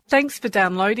Thanks for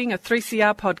downloading a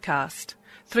 3CR podcast.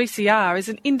 3CR is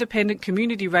an independent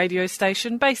community radio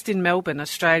station based in Melbourne,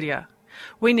 Australia.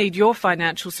 We need your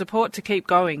financial support to keep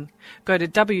going. Go to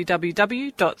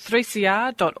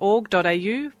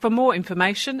www.3cr.org.au for more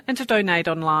information and to donate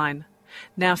online.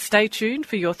 Now stay tuned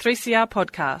for your 3CR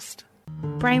podcast.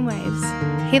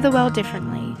 Brainwaves. Hear the world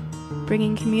differently.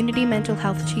 Bringing community mental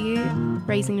health to you,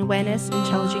 raising awareness and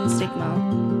challenging stigma.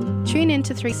 Tune in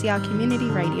to 3CR Community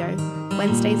Radio,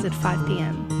 Wednesdays at 5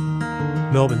 p.m.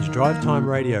 Melbourne's Drive Time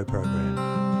radio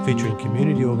program, featuring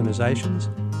community organisations,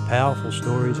 powerful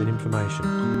stories and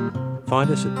information.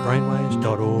 Find us at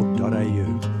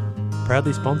brainwaves.org.au.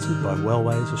 Proudly sponsored by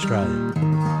Wellways Australia.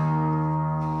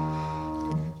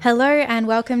 Hello and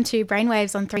welcome to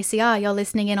Brainwaves on 3CR. You're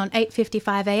listening in on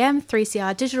 8:55am,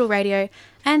 3CR Digital Radio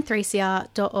and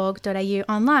 3cr.org.au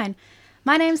online.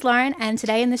 My name's Lauren, and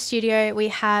today in the studio we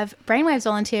have Brainwaves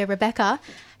volunteer Rebecca,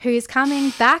 who is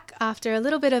coming back after a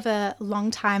little bit of a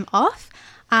long time off,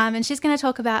 and she's going to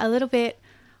talk about a little bit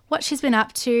what she's been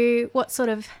up to, what's sort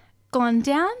of gone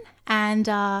down, and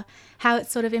how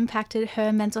it's sort of impacted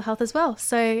her mental health as well.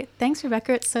 So thanks,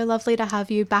 Rebecca. It's so lovely to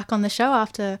have you back on the show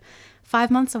after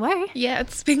 5 months away. Yeah,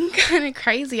 it's been kind of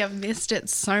crazy. I've missed it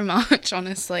so much,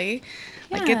 honestly.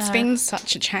 Yeah. Like, it's been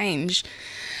such a change.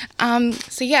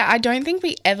 So yeah, I don't think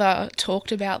we ever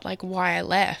talked about like why I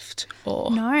left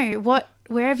or... No.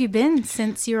 Where have you been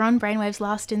since you were on Brainwaves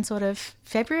last in sort of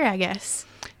February, I guess?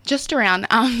 Just around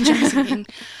Josephine.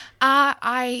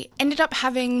 I ended up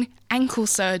having ankle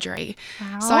surgery.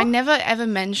 Wow. So I never ever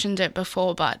mentioned it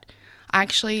before, but I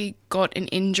actually got an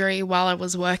injury while I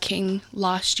was working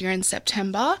last year in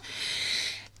September.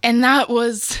 And that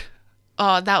was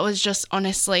just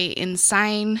honestly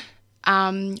insane.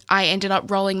 I ended up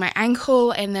rolling my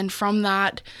ankle, and then from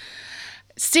that,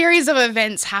 series of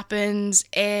events happened,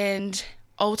 and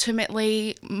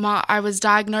ultimately I was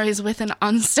diagnosed with an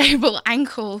unstable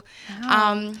ankle.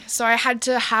 Wow. So I had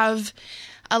to have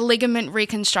a ligament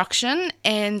reconstruction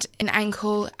and an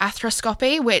ankle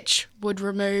arthroscopy, which would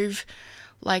remove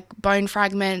like bone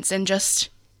fragments and just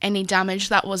any damage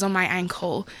that was on my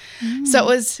ankle. So it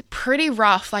was pretty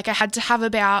rough. Like, I had to have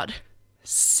about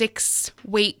 6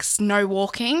 weeks no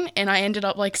walking, and I ended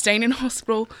up like staying in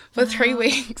hospital for 3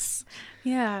 weeks.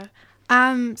 Yeah.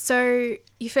 So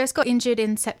you first got injured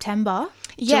in September.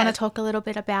 Do you want to talk a little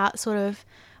bit about sort of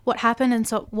what happened and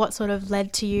what sort of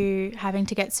led to you having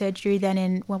to get surgery then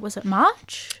in, what was it,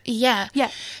 March? Yeah.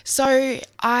 So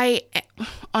I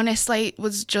honestly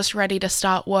was just ready to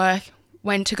start work,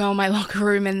 went to go in my locker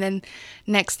room, and then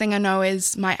next thing I know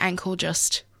is my ankle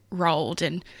just rolled,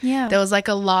 and there was like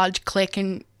a large click,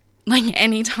 and like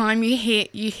anytime you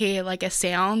hear like a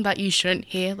sound that you shouldn't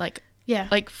hear, like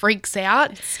freaks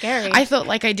out. It's scary. I felt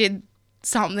like I did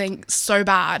something so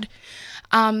bad.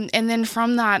 And then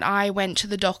from that, I went to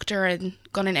the doctor and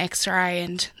got an x-ray,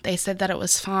 and they said that it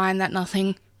was fine, that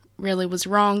nothing really was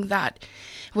wrong, that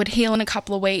it would heal in a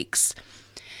couple of weeks.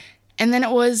 And then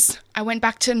I went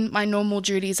back to my normal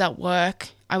duties at work.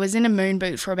 I was in a moon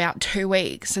boot for about 2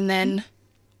 weeks, and then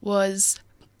was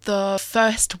the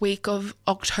first week of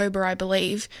October, I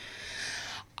believe,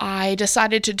 I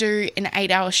decided to do an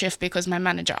 8-hour shift because my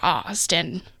manager asked,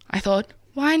 and I thought,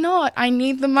 why not? I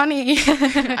need the money.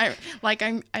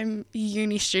 I'm a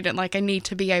uni student. Like, I need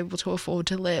to be able to afford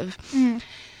to live.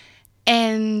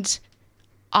 And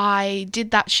I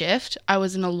did that shift. I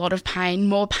was in a lot of pain,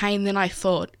 more pain than I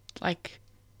thought I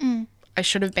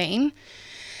should have been.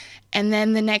 And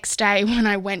then the next day when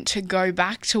I went to go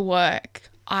back to work,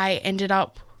 I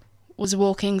was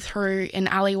walking through an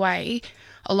alleyway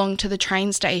along to the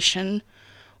train station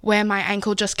where my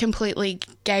ankle just completely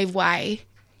gave way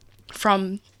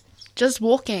from just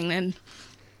walking. And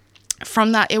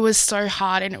from that, it was so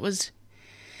hard and it was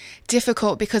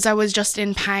difficult because I was just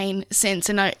in pain since,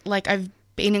 and I've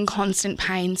been in constant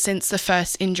pain since the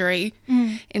first injury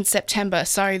in September.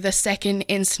 So the second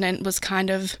incident was kind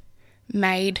of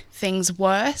made things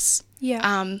worse.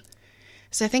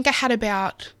 So I think I had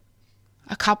about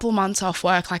a couple months off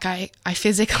work. Like, I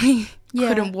physically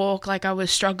couldn't walk. Like, I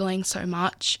was struggling so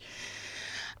much.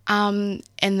 And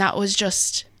that was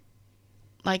just,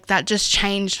 like, that just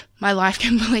changed my life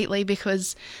completely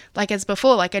because, like, as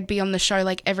before, like, I'd be on the show,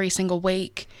 like, every single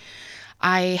week.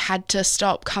 I had to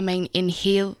stop coming in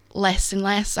here less and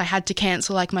less. I had to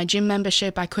cancel, like, my gym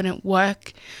membership. I couldn't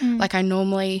work like I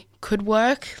normally could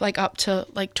work, like, up to,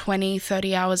 like, 20,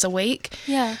 30 hours a week.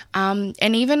 And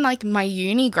even, like, my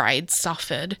uni grades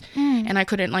suffered and I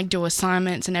couldn't, like, do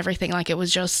assignments and everything. Like, it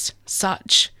was just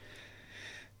such,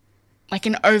 like,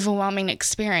 an overwhelming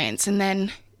experience. And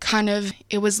then kind of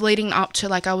it was leading up to,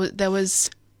 like, there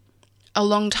was a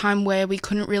long time where we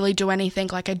couldn't really do anything.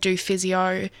 Like, I'd do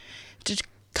physio to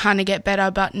kind of get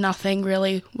better, but nothing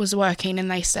really was working.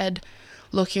 And they said,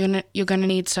 look, you're gonna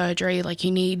need surgery. Like,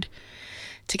 you need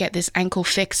to get this ankle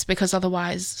fixed, because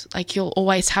otherwise, like, you'll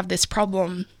always have this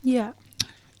problem. Yeah.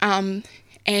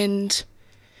 And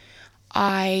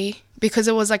because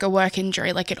it was like a work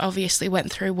injury, like, it obviously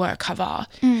went through work cover.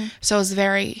 So I was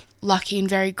very lucky and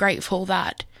very grateful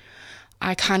that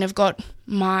I kind of got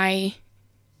my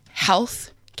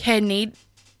health care need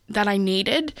that I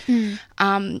needed.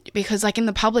 Because, like, in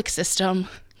the public system,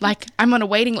 like, I'm on a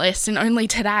waiting list, and only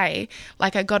today,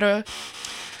 like, I got a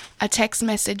text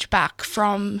message back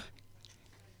from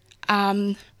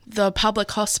the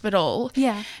public hospital.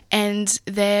 Yeah. And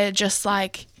they're just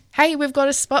like, hey, we've got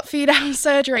a spot for you to have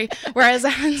surgery. Whereas I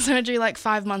had surgery like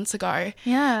 5 months ago.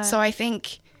 Yeah. So I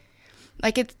think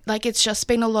it's just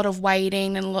been a lot of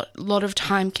waiting and a lot of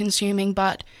time consuming.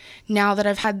 But now that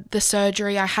I've had the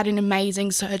surgery, I had an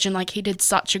amazing surgeon. Like, he did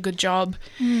such a good job.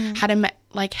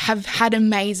 Have had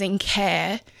amazing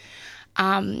care.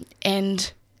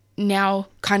 And now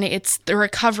kind of it's the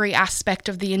recovery aspect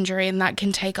of the injury, and that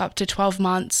can take up to 12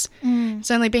 months.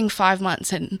 It's only been 5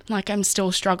 months, and like, I'm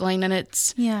still struggling, and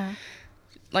it's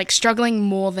like struggling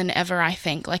more than ever. I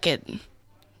think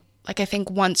I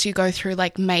think once you go through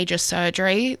like major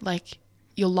surgery, like,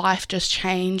 your life just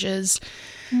changes.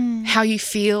 How you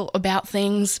feel about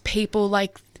things, people,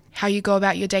 like, how you go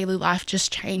about your daily life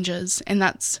just changes, and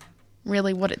that's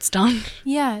really what it's done.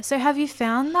 Yeah. So have you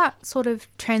found that sort of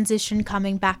transition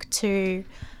coming back to,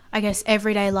 I guess,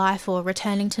 everyday life, or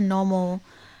returning to normalness,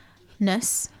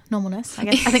 I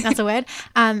guess, I think that's a word.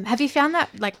 Have you found that,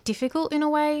 like, difficult in a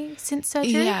way since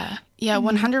surgery? Yeah,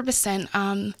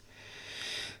 100%.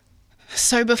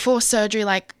 So before surgery,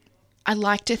 like, I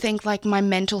like to think like my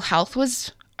mental health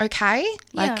was okay.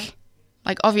 Like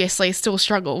obviously still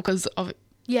struggle, because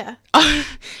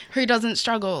who doesn't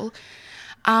struggle?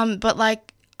 But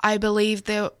like, I believe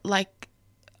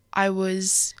I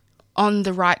was on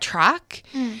the right track.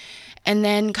 And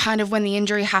then kind of when the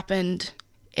injury happened,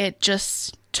 it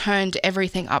just turned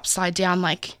everything upside down.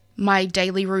 Like, my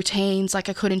daily routines, like,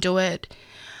 I couldn't do it.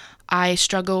 I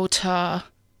struggled to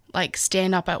like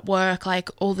stand up at work, like,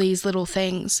 all these little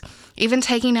things. Even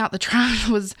taking out the trash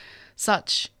was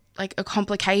such like a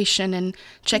complication, and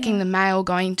checking the mail,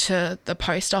 going to the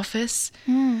post office.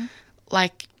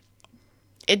 Like,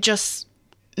 it just,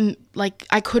 like,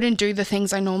 I couldn't do the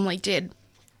things I normally did.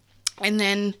 And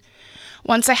then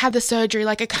once I had the surgery,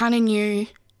 like, I kind of knew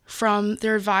from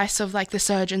the advice of like the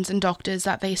surgeons and doctors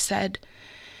that they said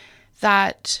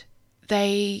that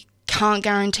they can't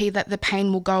guarantee that the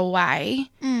pain will go away,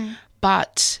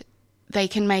 but they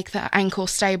can make the ankle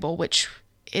stable, which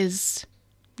is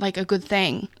like a good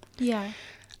thing. Yeah.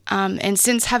 And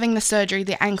since having the surgery,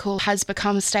 the ankle has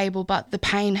become stable, but the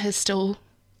pain has still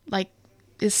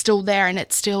is still there, and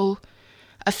it's still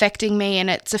affecting me, and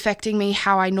it's affecting me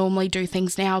how I normally do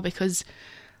things now, because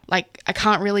like, I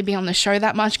can't really be on the show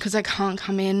that much because I can't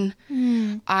come in.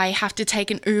 I have to take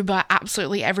an Uber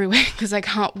absolutely everywhere because I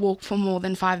can't walk for more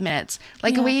than 5 minutes.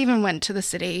 Like, we even went to the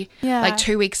city like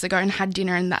 2 weeks ago and had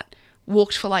dinner, and that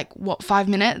walked for like 5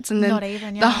 minutes, and then Not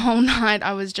even, the whole night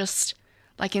I was just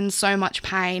like in so much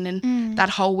pain, and that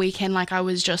whole weekend, like, I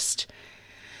was just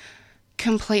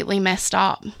completely messed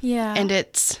up. And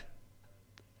it's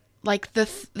like the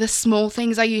small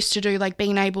things I used to do, like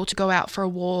being able to go out for a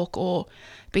walk, or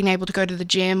being able to go to the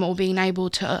gym, or being able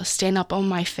to stand up on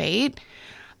my feet,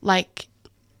 like,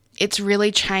 it's really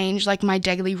changed like my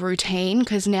daily routine,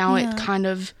 because now it kind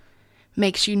of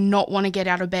makes you not want to get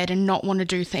out of bed and not want to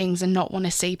do things and not want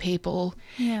to see people.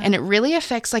 And it really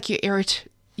affects like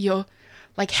your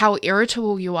like how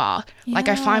irritable you are. Like,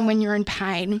 I find when you're in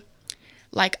pain,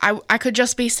 like, I could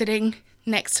just be sitting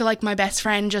next to like my best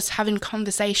friend, just having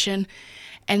conversation,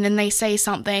 and then they say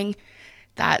something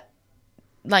that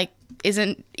like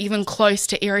isn't even close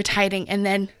to irritating, and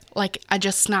then like I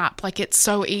just snap. Like, it's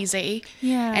so easy.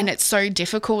 And it's so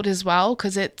difficult as well,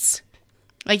 because it's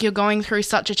like you're going through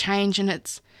such a change, and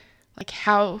it's like,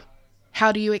 how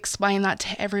do you explain that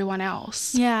to everyone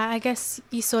else? I guess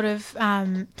you sort of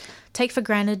take for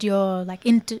granted your like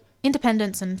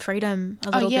independence and freedom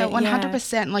a little bit.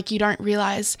 100%. Like, you don't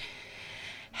realize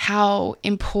how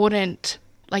important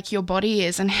like your body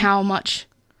is, and how much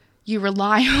you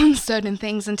rely on certain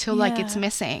things until like it's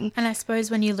missing. And I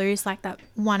suppose when you lose like that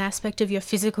one aspect of your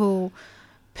physical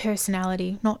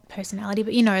personality, not personality,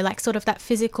 but, you know, like sort of that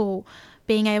physical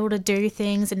being able to do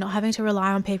things and not having to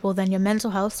rely on people, then your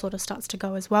mental health sort of starts to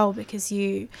go as well, because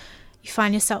you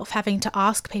find yourself having to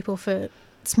ask people for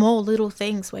small little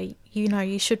things where, you know,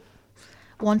 you should,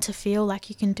 want to feel like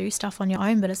you can do stuff on your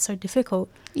own, but it's so difficult.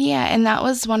 Yeah, and that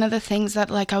was one of the things that,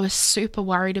 like, I was super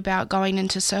worried about going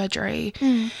into surgery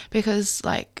because,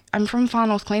 like, I'm from Far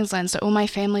North Queensland, so all my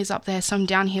family's up there, so I'm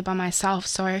down here by myself,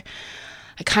 so I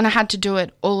kind of had to do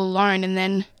it all alone. And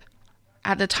then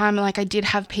at the time, like, I did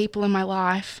have people in my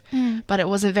life, but it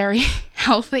wasn't very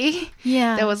healthy.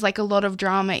 Yeah. There was, like, a lot of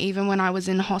drama even when I was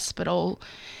in hospital,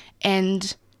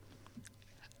 and,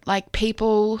 like,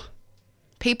 people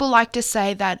like to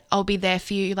say that I'll be there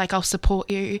for you, like, I'll support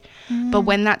you. But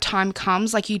when that time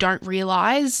comes, like, you don't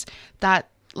realise that,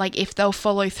 like, if they'll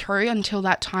follow through until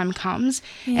that time comes.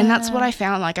 And that's what I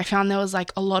found. Like, I found there was,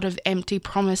 like, a lot of empty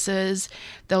promises.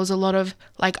 There was a lot of,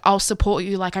 like, I'll support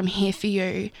you, like, I'm here for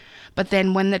you. But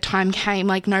then when the time came,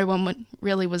 like, no one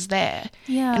really was there.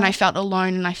 Yeah. And I felt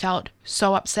alone, and I felt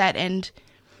so upset, and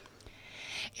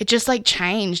it just, like,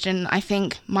 changed. And I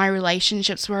think my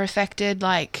relationships were affected,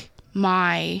 like,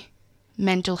 my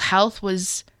mental health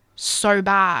was so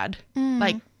bad.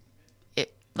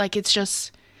 It's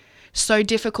just so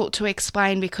difficult to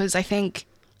explain, because I think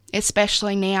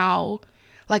especially now,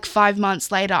 like 5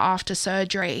 months later after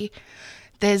surgery,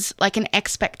 there's like an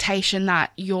expectation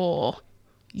that you're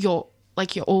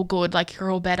all good, like you're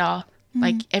all better,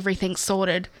 like everything's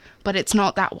sorted, but it's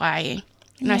not that way.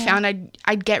 And I found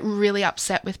I'd get really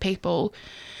upset with people,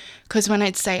 because when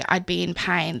I'd say I'd be in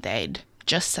pain, they'd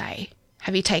just say,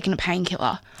 have you taken a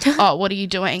painkiller? Oh, what are you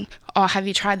doing? Oh, have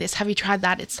you tried this? Have you tried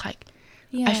that? It's like,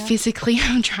 I physically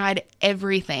have tried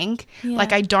everything.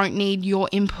 Like, I don't need your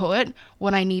input.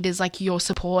 What I need is, like, your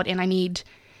support, and I need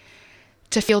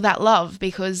to feel that love,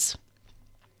 because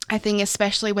I think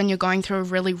especially when you're going through a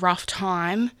really rough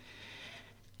time,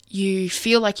 you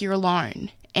feel like you're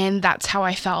alone. And that's how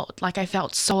I felt. Like, I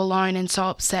felt so alone and so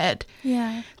upset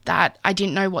that I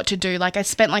didn't know what to do. Like, I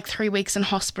spent like 3 weeks in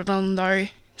hospital, and though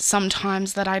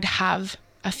sometimes that I'd have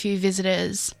a few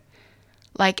visitors,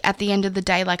 like, at the end of the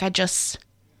day, like, I just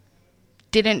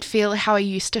didn't feel how I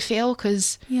used to feel,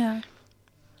 because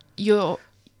you're,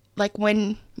 like,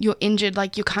 when you're injured,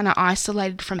 like, you're kind of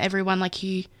isolated from everyone. Like,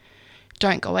 you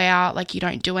don't go out, like, you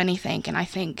don't do anything. And I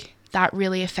think that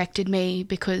really affected me,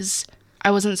 because I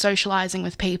wasn't socializing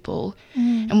with people.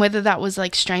 And whether that was,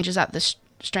 like, strangers on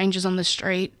the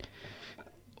street,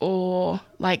 or,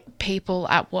 like, people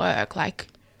at work, like,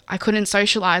 I couldn't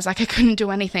socialize, like, I couldn't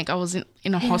do anything. I was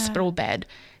in a hospital bed,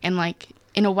 and, like,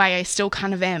 in a way I still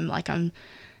kind of am. Like, I'm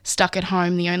stuck at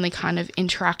home. The only kind of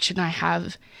interaction I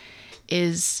have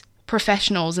is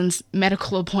professionals and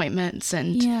medical appointments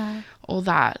and all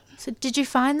that. So did you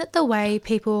find that the way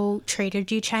people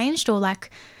treated you changed, or, like,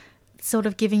 sort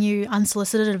of giving you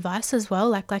unsolicited advice as well?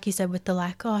 Like you said, with the,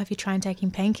 like, oh, have you tried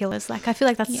taking painkillers? Like, I feel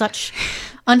like that's such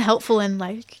unhelpful and,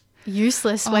 like,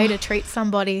 useless way to treat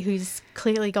somebody who's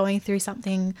clearly going through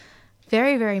something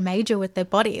very, very major with their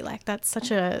body. Like, that's such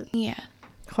a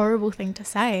horrible thing to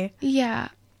say. Yeah.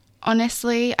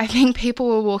 Honestly, I think people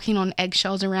were walking on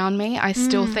eggshells around me. I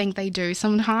still think they do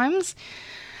sometimes.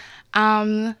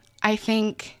 I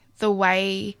think the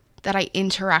way that I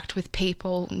interact with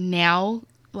people now,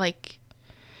 like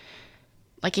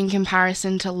in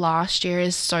comparison to last year,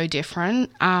 is so different.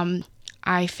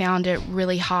 I found it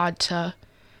really hard to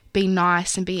be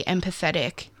nice and be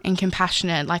empathetic and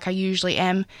compassionate, like I usually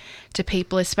am to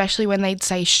people, especially when they'd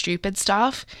say stupid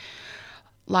stuff.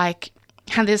 Like,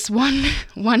 had this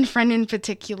one friend in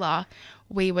particular,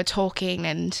 we were talking,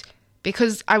 and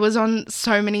because I was on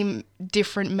so many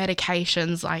different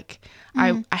medications, like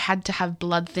I had to have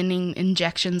blood thinning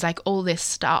injections, like all this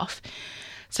stuff.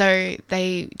 So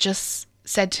they just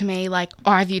said to me, like,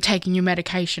 oh, have you taken your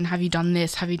medication? Have you done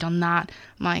this? Have you done that?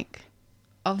 I'm like,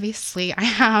 obviously I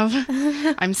have.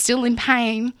 I'm still in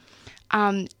pain.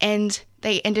 And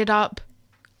they ended up,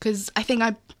 because I think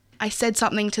I said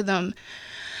something to them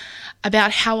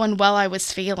about how unwell I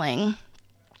was feeling.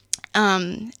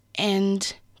 And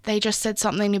they just said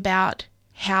something about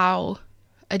how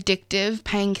addictive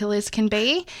painkillers can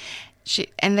be.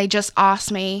 And they just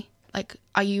asked me, like,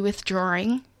 are you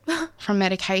withdrawing from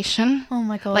medication? Oh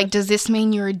my God. Like, does this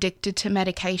mean you're addicted to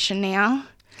medication now?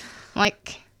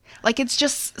 Like it's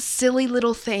just silly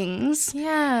little things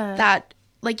that,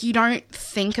 like, you don't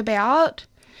think about.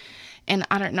 And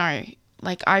I don't know,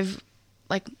 like, I've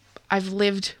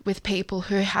lived with people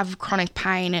who have chronic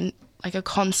pain and, like, are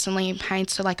constantly in pain.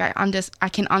 So, like, I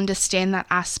can understand that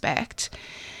aspect,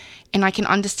 and I can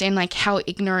understand, like, how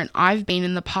ignorant I've been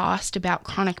in the past about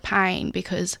chronic pain,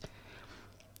 because,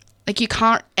 like, you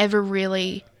can't ever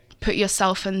really put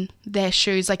yourself in their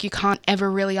shoes. Like, you can't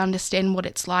ever really understand what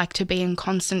it's like to be in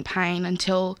constant pain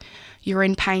until you're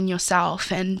in pain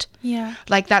yourself. And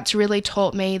like, that's really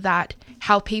taught me that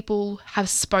how people have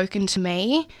spoken to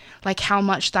me, like how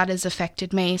much that has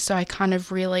affected me. So I kind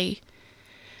of really,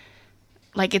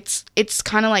 like, it's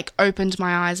kind of like opened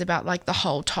my eyes about like the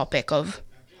whole topic of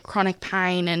chronic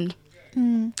pain and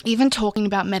even talking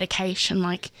about medication.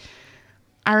 Like,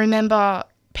 I remember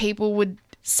people would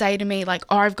say to me like,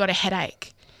 oh, I've got a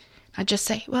headache. I'd just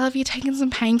say, well, have you taken some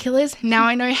painkillers? Now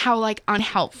I know how like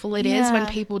unhelpful it is when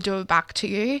people do it back to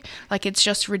you. Like, it's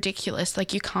just ridiculous.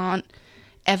 Like, you can't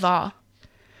ever.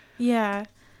 Yeah.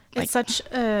 Like, it's such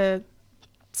a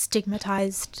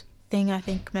stigmatized thing, I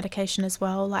think, medication as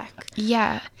well. Like,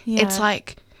 yeah. Yeah. It's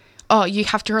like, oh, you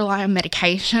have to rely on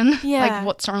medication. Yeah. Like,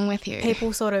 what's wrong with you?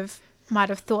 people sort of might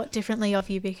have thought differently of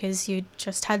you because you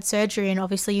just had surgery and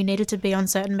obviously you needed to be on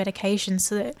certain medications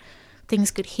so that things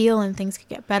could heal and things could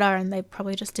get better, and they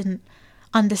probably just didn't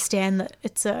understand that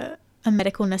it's a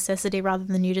medical necessity rather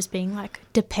than you just being like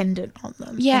dependent on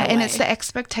them. Yeah, and it's the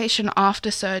expectation after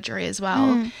surgery as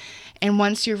well. And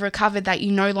once you've recovered that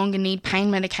you no longer need pain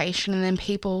medication, and then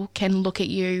people can look at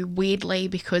you weirdly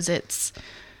because it's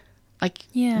like,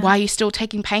 why are you still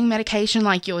taking pain medication?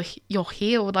 Like, you're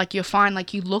healed, like you're fine,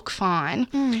 like you look fine.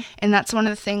 And that's one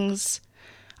of the things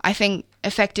I think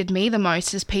affected me the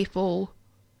most, is people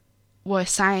were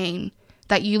saying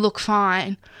that you look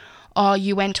fine. Oh,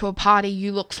 you went to a party,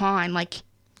 you look fine. Like,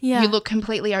 you look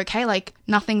completely okay. Like,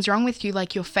 nothing's wrong with you.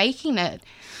 Like, you're faking it.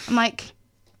 I'm like,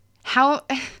 how,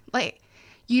 like,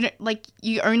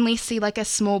 you only see like a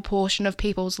small portion of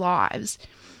people's lives.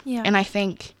 Yeah. And I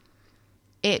think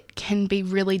it can be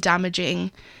really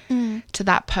damaging to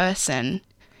that person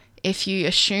if you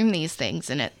assume these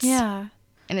things, and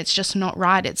it's just not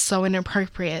right. It's so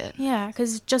inappropriate. Yeah,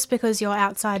 because just because you're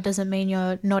outside doesn't mean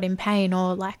you're not in pain,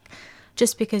 or like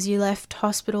just because you left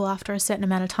hospital after a certain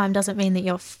amount of time doesn't mean that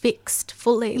you're fixed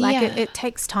fully. Like, it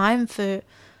takes time for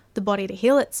the body to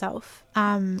heal itself.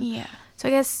 So I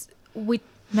guess we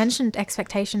mentioned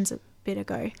expectations a bit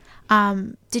ago.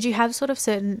 Did you have sort of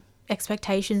certain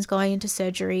expectations going into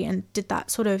surgery, and did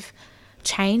that sort of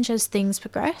change as things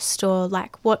progressed, or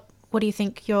like what do you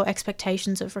think your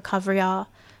expectations of recovery are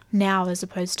now as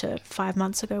opposed to 5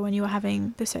 months ago when you were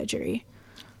having the surgery?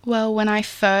 Well, when I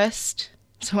first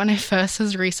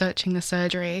was researching the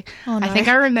surgery, Oh, no. I think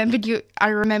I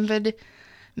remembered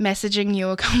messaging you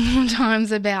a couple of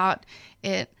times about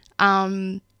it.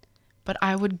 But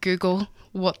I would Google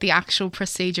what the actual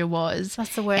procedure was.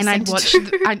 That's the worst and thing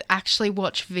to do. I'd actually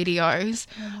watch videos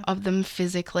of them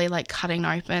physically like cutting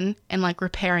open and like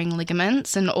repairing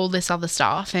ligaments and all this other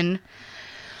stuff. And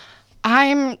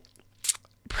I'm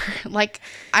like,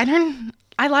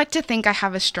 I like to think I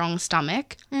have a strong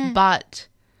stomach, but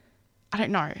I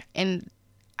don't know. And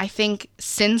I think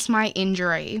since my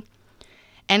injury,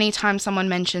 anytime someone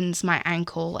mentions my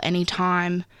ankle,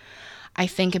 anytime I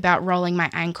think about rolling my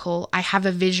ankle, I have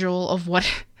a visual of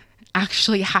what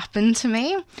actually happened to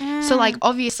me. So like,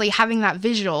 obviously having that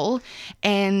visual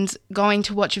and going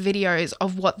to watch videos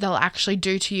of what they'll actually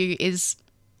do to you is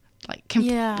like,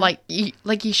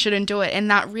 you shouldn't do it.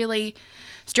 And that really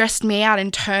stressed me out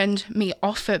and turned me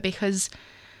off it, because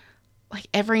like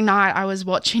every night I was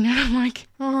watching it, I'm like,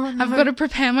 Oh, no. I've got to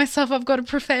prepare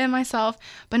myself.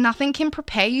 But nothing can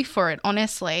prepare you for it,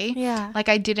 honestly. Yeah. Like,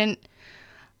 I didn't,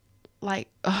 like,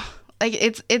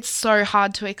 it's so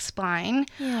hard to explain.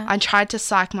 Yeah. I tried to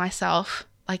psych myself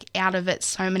like out of it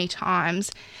so many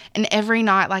times, and every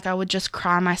night like I would just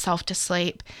cry myself to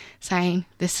sleep saying,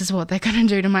 this is what they're going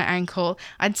to do to my ankle.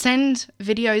 I'd send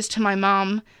videos to my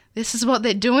mum, this is what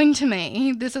they're doing to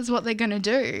me, this is what they're going to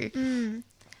do.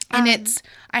 And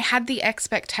I had the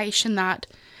expectation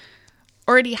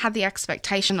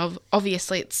of,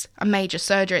 obviously it's a major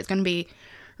surgery, it's going to be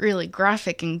really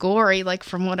graphic and gory, like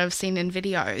from what I've seen in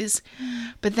videos.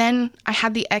 But then I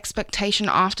had the expectation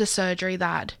after surgery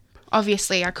that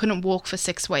obviously I couldn't walk for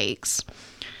 6 weeks.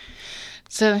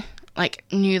 So like,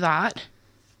 knew that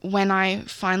when I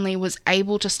finally was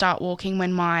able to start walking,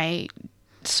 when my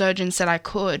surgeon said I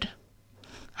could,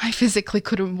 I physically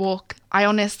couldn't walk. I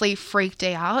honestly freaked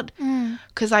out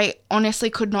because I honestly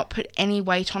could not put any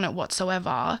weight on it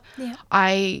whatsoever. Yeah.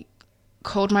 I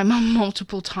called my mum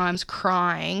multiple times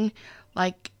crying,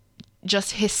 like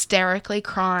just hysterically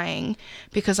crying,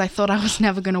 because I thought I was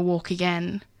never going to walk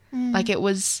again. Like, it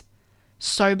was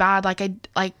so bad.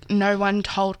 Like no one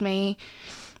told me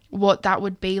what that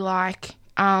would be like.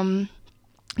 No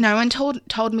one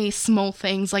told me small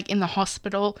things like in the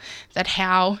hospital that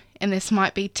how, and this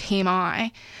might be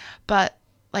TMI, but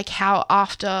like how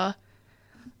after,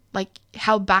 like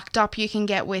how backed up you can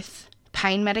get with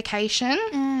pain medication.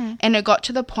 And it got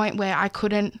to the point where I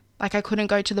couldn't Like, I couldn't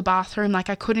go to the bathroom. Like,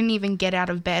 I couldn't even get out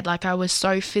of bed. Like, I was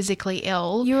so physically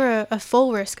ill. You were a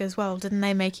fall risk as well, didn't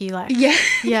they make you like...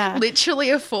 Yeah. Literally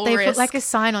a fall they risk. put like a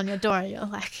sign on your door and you're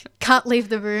like, can't leave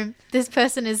the room. This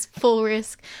person is full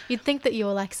risk. You'd think that you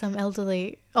were like some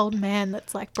elderly old man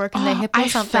that's like broken their hip or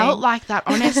something. I felt like that,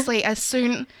 honestly. As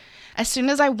soon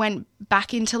as I went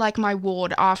back into like my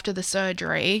ward after the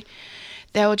surgery,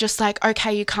 they were just like,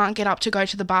 okay, you can't get up to go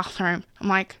to the bathroom. I'm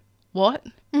like, what?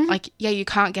 Like, yeah, you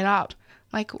can't get up.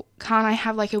 Like, can't I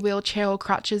have like a wheelchair or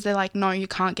crutches? They're like, no, you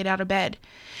can't get out of bed.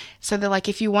 So they're like,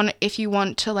 if you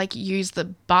want to like use the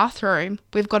bathroom,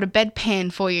 we've got a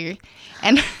bedpan for you.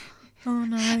 And oh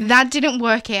no, that didn't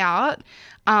work out.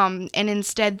 And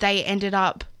instead they ended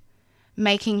up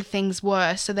making things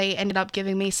worse. So they ended up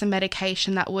giving me some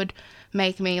medication that would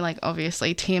make me, like,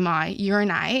 obviously TMI,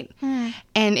 urinate.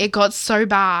 And it got so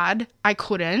bad I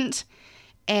couldn't.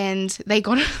 And they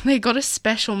got a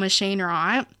special machine,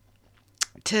 right,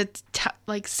 to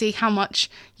like see how much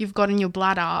you've got in your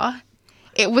bladder.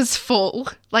 It was full.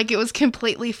 Like, it was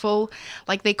completely full.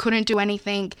 Like, they couldn't do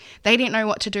anything. They didn't know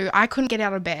what to do. I couldn't get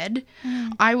out of bed.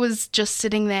 I was just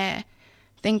sitting there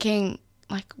thinking,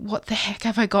 like, what the heck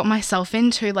have I got myself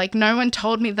into? Like, no one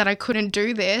told me that I couldn't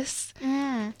do this.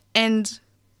 And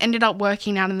ended up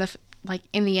working out in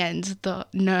the end, the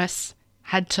nurse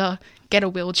had to get a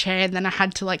wheelchair and then I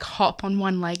had to like hop on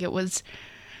one leg. It was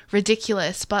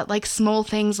ridiculous. But like small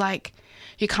things like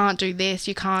you can't do this,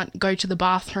 you can't go to the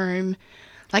bathroom.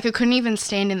 Like, I couldn't even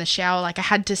stand in the shower. Like, I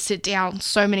had to sit down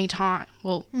so many times.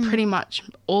 Well, pretty much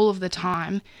all of the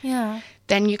time. Yeah.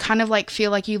 Then you kind of like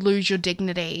feel like you lose your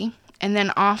dignity. And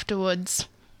then afterwards,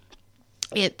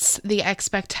 it's the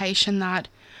expectation that,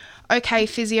 okay,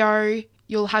 physio,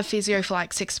 you'll have physio for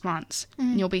like 6 months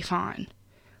and you'll be fine.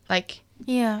 Like,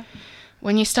 yeah,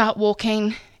 when you start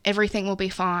walking, everything will be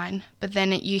fine. But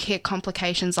then you hit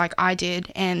complications like I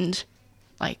did and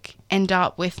like end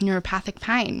up with neuropathic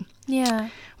pain. Yeah.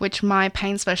 Which my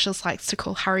pain specialist likes to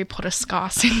call Harry Potter scar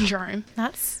syndrome.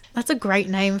 That's a great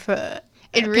name for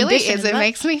it. Really is. It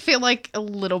makes me feel like a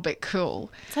little bit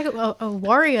cool. It's like a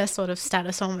warrior sort of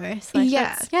status almost. Like,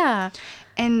 yeah.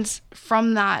 And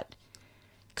from that,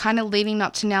 kind of leading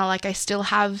up to now, like, I still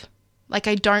have, like,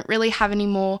 I don't really have any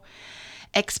more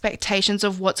expectations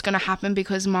of what's going to happen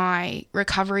because my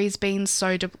recovery's been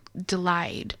so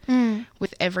delayed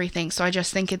with everything. So I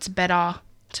just think it's better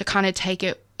to kind of take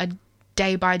it a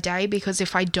day by day, because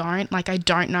if I don't, like, I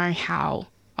don't know how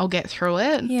I'll get through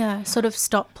it. Yeah, sort of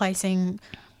stop placing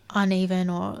uneven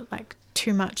or like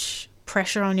too much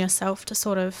pressure on yourself to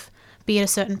sort of be at a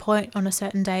certain point on a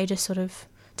certain day. Just sort of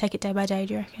take it day by day,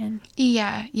 do you reckon?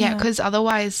 Yeah, because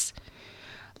otherwise,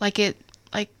 like, it,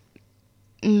 like,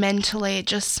 mentally it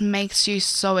just makes you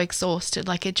so exhausted.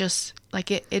 Like, it just, like,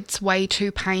 it's way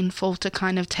too painful to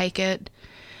kind of take it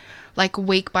like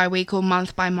week by week or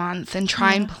month by month and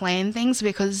try and plan things,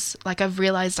 because like I've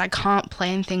realized I can't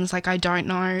plan things. Like, I don't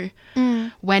know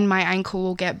when my ankle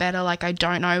will get better. Like, I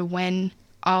don't know when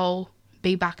I'll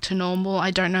be back to normal.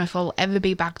 I don't know if I'll ever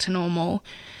be back to normal.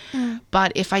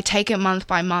 But if I take it month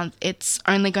by month, it's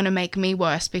only going to make me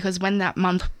worse, because when that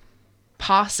month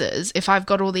passes, if I've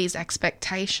got all these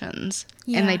expectations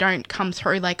and they don't come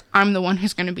through, like, I'm the one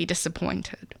who's going to be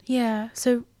disappointed. Yeah.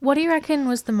 So what do you reckon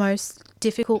was the most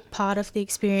difficult part of the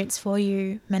experience for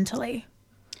you mentally?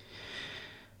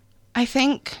 I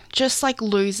think just like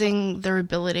losing the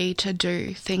ability to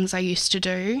do things I used to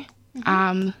do.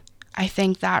 I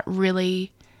think that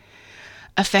really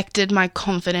affected my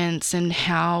confidence and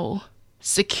how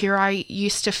secure I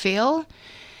used to feel.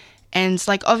 And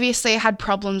like, obviously I had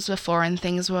problems before and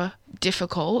things were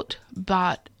difficult,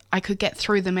 but I could get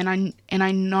through them, and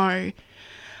I know,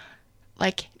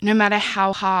 like, no matter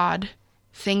how hard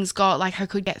things got, like, I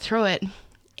could get through it.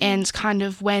 And kind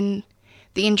of when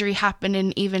the injury happened,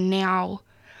 and even now,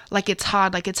 like, it's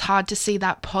hard to see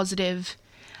that positive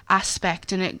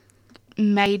aspect, and it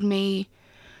made me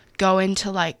go into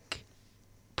like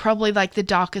probably like the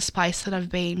darkest place that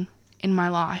I've been in my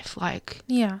life. Like,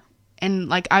 yeah. And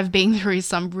like, I've been through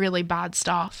some really bad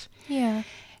stuff. Yeah.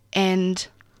 And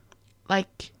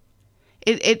like,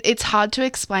 it's hard to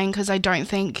explain, because I don't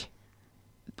think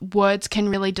words can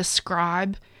really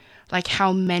describe like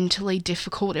how mentally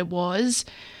difficult it was,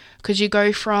 because you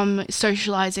go from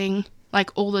socializing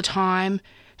like all the time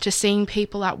to seeing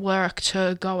people at work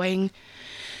to going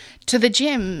to the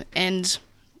gym and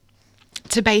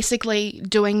to basically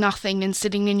doing nothing and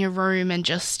sitting in your room and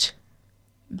just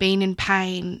being in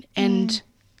pain. And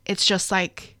it's just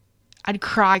like, I'd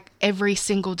cry every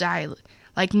single day,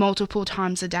 like multiple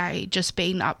times a day, just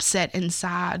being upset and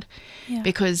sad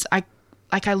because I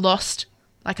lost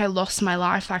like I lost my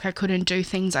life, like I couldn't do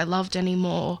things I loved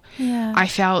anymore. Yeah. I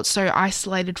felt so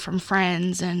isolated from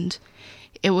friends, and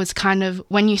it was kind of,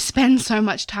 when you spend so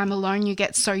much time alone, you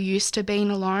get so used to being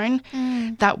alone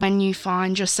that when you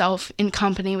find yourself in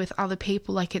company with other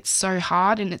people, like it's so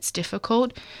hard and it's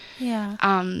difficult. Yeah.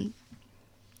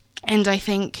 And I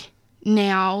think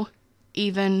now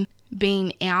even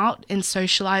being out and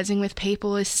socializing with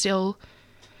people is still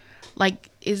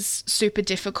is super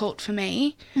difficult for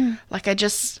me. Like I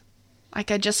just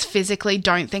physically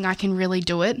don't think I can really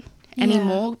do it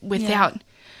anymore without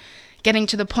getting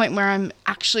to the point where I'm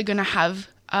actually going to have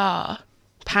a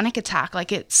panic attack.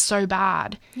 Like it's so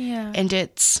bad. Yeah. And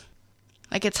it's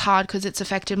hard because it's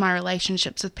affected my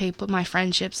relationships with people, my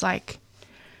friendships, like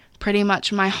pretty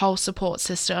much my whole support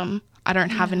system I don't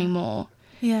have anymore.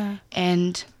 Yeah.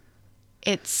 And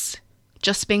it's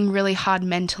just been really hard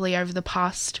mentally over the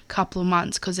past couple of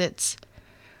months because it's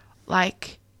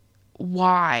like,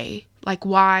 why,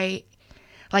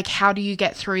 how do you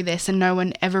get through this? And no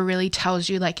one ever really tells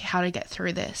you like how to get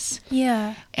through this.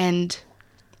 Yeah. And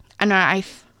I know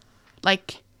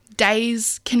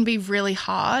days can be really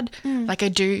hard. Like I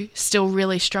do still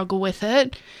really struggle with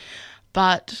it,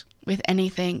 but with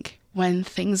anything, when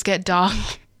things get dark,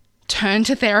 turn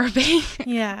to therapy.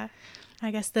 Yeah. I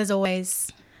guess there's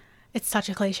always, it's such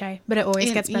a cliche, but it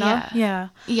always gets better. Yeah.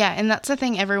 Yeah, and that's the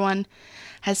thing everyone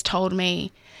has told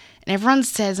me, and everyone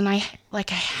says, and I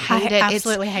hate it.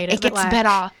 Absolutely hate it. It gets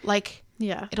better. Like,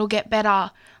 yeah, it'll get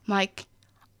better.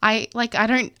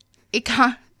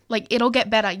 It'll get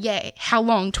better. Yeah. How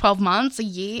long? 12 months? A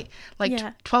year?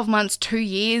 12 months, 2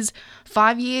 years,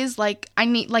 5 years? I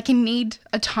need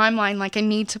a timeline. Like, I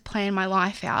need to plan my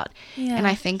life out. Yeah. And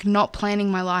I think not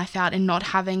planning my life out and not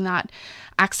having that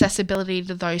accessibility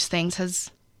to those things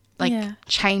has,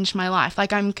 changed my life.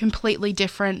 Like, I'm completely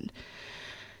different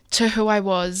to who I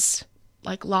was,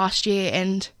 last year,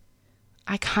 and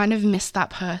I kind of miss that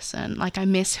person. Like, I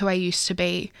miss who I used to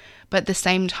be, but at the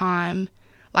same time,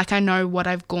 I know what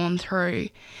I've gone through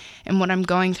and what I'm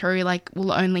going through,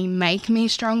 will only make me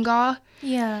stronger.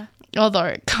 Yeah.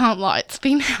 Although, can't lie, it's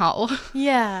been hell.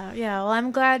 Yeah, yeah. Well,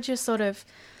 I'm glad you're sort of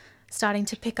starting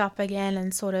to pick up again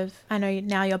and sort of, I know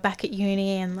now you're back at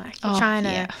uni and, you're trying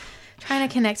to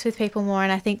connect with people more,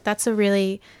 and I think that's a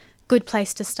really good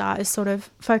place to start, is sort of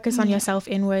focus on yourself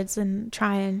inwards and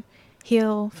try and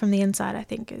heal from the inside, I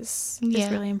think is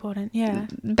really important. Yeah.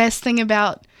 Best thing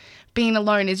about being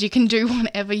alone is you can do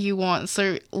whatever you want.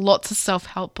 So lots of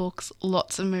self-help books,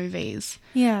 lots of movies.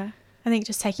 Yeah. I think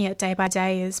just taking it day by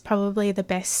day is probably the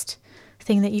best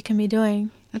thing that you can be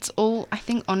doing. That's all, I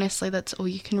think honestly that's all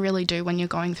you can really do when you're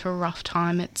going through a rough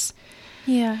time. It's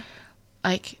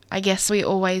I guess we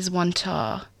always want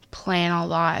to plan our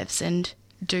lives and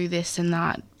do this and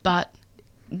that, but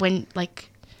when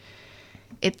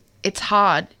it's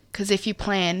hard, because if you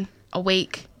plan a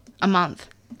week, a month,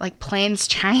 plans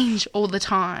change all the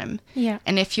time. Yeah.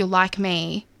 And if you're like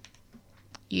me,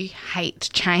 you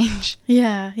hate change.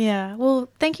 Yeah, yeah. Well,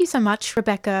 thank you so much,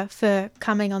 Rebecca, for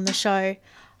coming on the show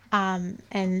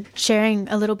and sharing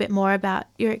a little bit more about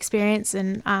your experience.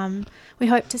 And we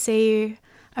hope to see you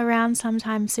around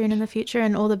sometime soon in the future,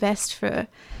 and all the best for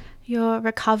your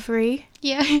recovery.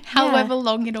 Yeah, however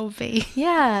long it'll be.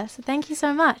 Yeah, so thank you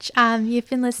so much. You've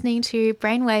been listening to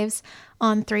Brainwaves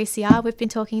on 3CR. We've been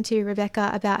talking to Rebecca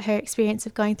about her experience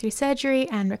of going through surgery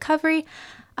and recovery.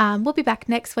 We'll be back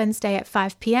next Wednesday at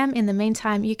 5 p.m. In the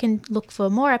meantime, you can look for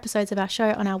more episodes of our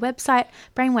show on our website,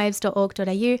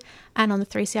 brainwaves.org.au, and on the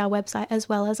 3CR website, as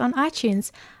well as on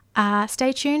iTunes.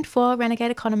 Stay tuned for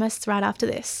Renegade Economists right after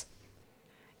this.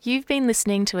 You've been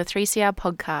listening to a 3CR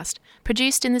podcast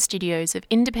produced in the studios of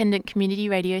independent community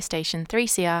radio station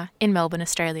 3CR in Melbourne,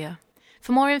 Australia.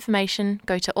 For more information,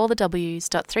 go to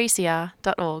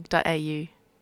allthews.3cr.org.au.